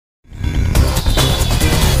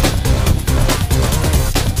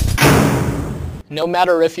No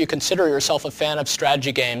matter if you consider yourself a fan of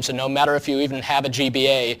strategy games, and no matter if you even have a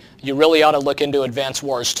GBA, you really ought to look into Advance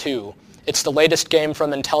Wars 2. It's the latest game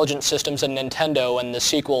from Intelligent Systems and Nintendo, and the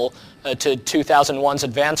sequel to 2001's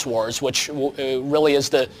Advance Wars, which really is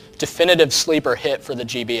the definitive sleeper hit for the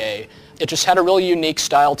GBA. It just had a really unique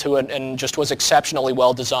style to it and just was exceptionally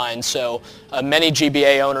well designed. So many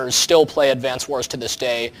GBA owners still play Advance Wars to this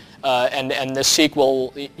day, and this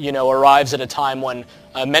sequel, arrives at a time when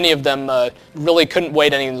many of them really couldn't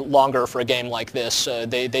wait any longer for a game like this.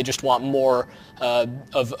 They just want more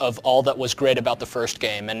of all that was great about the first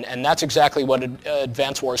game, and that's exactly what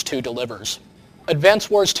Advance Wars 2 delivers. Advance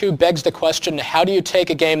Wars 2 begs the question, how do you take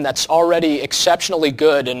a game that's already exceptionally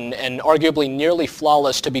good and arguably nearly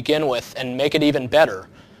flawless to begin with and make it even better?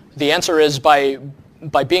 The answer is by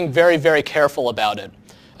being very, very careful about it.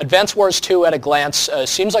 Advance Wars 2 at a glance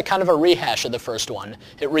seems like kind of a rehash of the first one.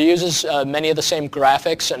 It reuses many of the same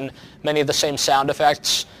graphics and many of the same sound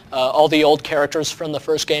effects. All the old characters from the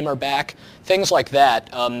first game are back, things like that.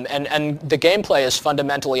 And the gameplay is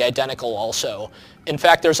fundamentally identical also. In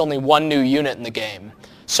fact, there's only one new unit in the game.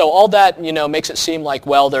 So all that, makes it seem like,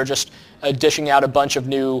 well, they're just dishing out a bunch of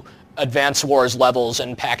new Advance Wars levels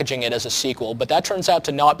and packaging it as a sequel. But that turns out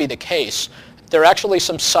to not be the case. There are actually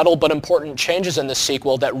some subtle but important changes in this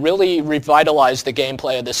sequel that really revitalize the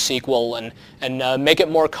gameplay of this sequel and make it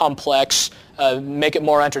more complex, make it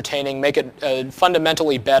more entertaining, make it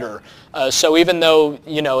fundamentally better. So even though,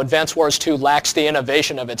 Advance Wars 2 lacks the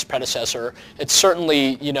innovation of its predecessor, it's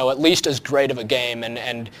certainly, at least as great of a game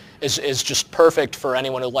and is just perfect for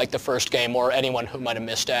anyone who liked the first game or anyone who might have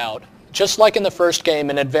missed out. Just like in the first game,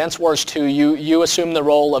 in Advance Wars 2, you assume the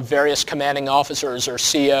role of various commanding officers or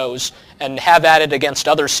COs and have at it against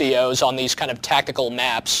other COs on these kind of tactical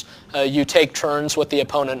maps. You take turns with the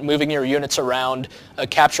opponent, moving your units around,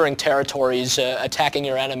 capturing territories, attacking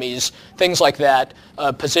your enemies, things like that,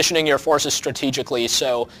 positioning your forces strategically.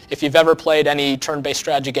 So if you've ever played any turn-based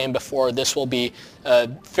strategy game before, this will be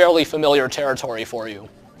fairly familiar territory for you.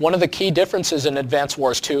 One of the key differences in Advance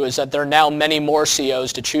Wars 2 is that there are now many more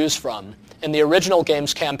COs to choose from. In the original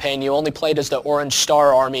game's campaign, you only played as the Orange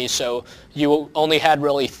Star Army, so you only had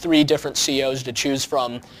really 3 different COs to choose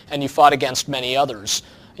from, and you fought against many others.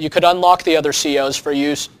 You could unlock the other COs for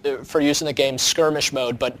use in the game's skirmish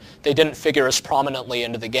mode, but they didn't figure as prominently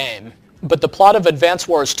into the game. But the plot of Advance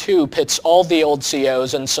Wars 2 pits all the old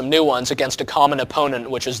COs and some new ones against a common opponent,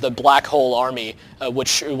 which is the Black Hole Army,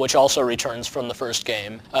 which also returns from the first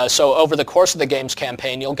game. So over the course of the game's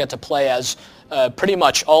campaign, you'll get to play as pretty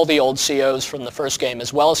much all the old COs from the first game,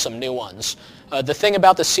 as well as some new ones. The thing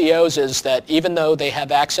about the COs is that even though they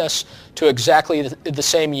have access to exactly the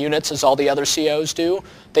same units as all the other COs do,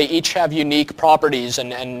 they each have unique properties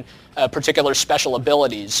and particular special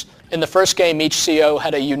abilities. In the first game, each CO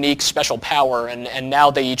had a unique special power, and now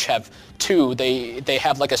they each have 2. They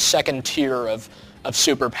have like a second tier of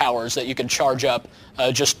superpowers that you can charge up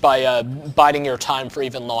just by biding your time for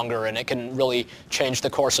even longer, and it can really change the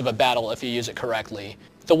course of a battle if you use it correctly.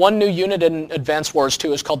 The one new unit in Advance Wars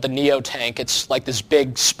 2 is called the Neo Tank. It's like this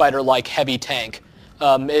big spider-like heavy tank.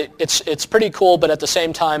 It's pretty cool, but at the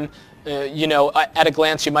same time, at a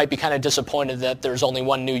glance you might be kind of disappointed that there's only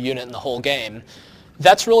one new unit in the whole game.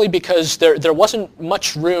 That's really because there wasn't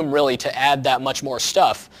much room really to add that much more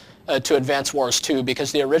stuff to Advance Wars 2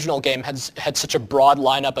 because the original game had such a broad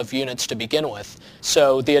lineup of units to begin with.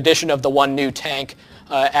 So the addition of the one new tank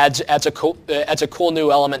adds a cool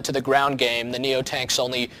new element to the ground game. The Neo Tank's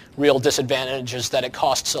only real disadvantage is that it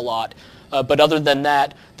costs a lot. But other than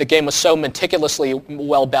that, the game was so meticulously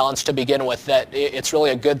well balanced to begin with that it's really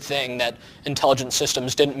a good thing that Intelligent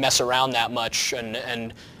Systems didn't mess around that much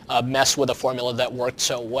and mess with a formula that worked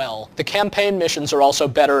so well. The campaign missions are also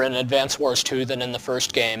better in Advance Wars 2 than in the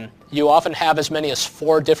first game. You often have as many as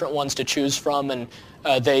 4 different ones to choose from, and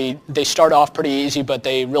they start off pretty easy, but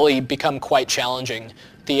they really become quite challenging.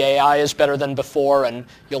 The AI is better than before, and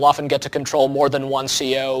you'll often get to control more than one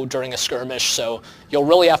CO during a skirmish, so you'll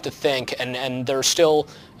really have to think, and there are still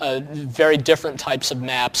very different types of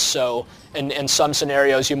maps, so in some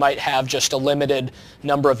scenarios you might have just a limited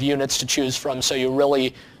number of units to choose from, so you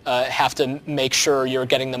really have to make sure you're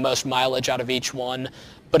getting the most mileage out of each one.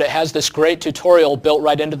 But it has this great tutorial built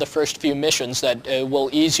right into the first few missions that will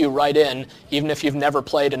ease you right in, even if you've never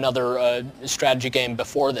played another strategy game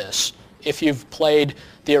before this. If you've played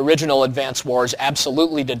the original Advance Wars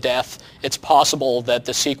absolutely to death, it's possible that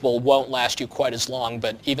the sequel won't last you quite as long,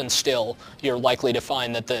 but even still, you're likely to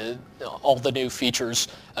find that all the new features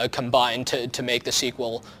combine to make the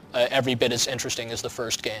sequel every bit as interesting as the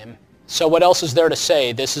first game. So what else is there to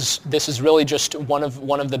say? This is really just one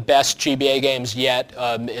of the best GBA games yet.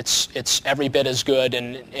 It's every bit as good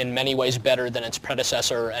and in many ways better than its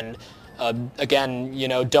predecessor. And again,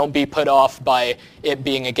 don't be put off by it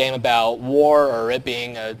being a game about war or it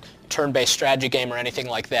being a turn-based strategy game or anything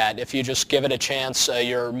like that. If you just give it a chance,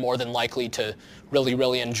 you're more than likely to really,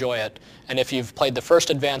 really enjoy it. And if you've played the first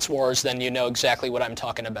Advance Wars, then you know exactly what I'm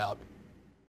talking about.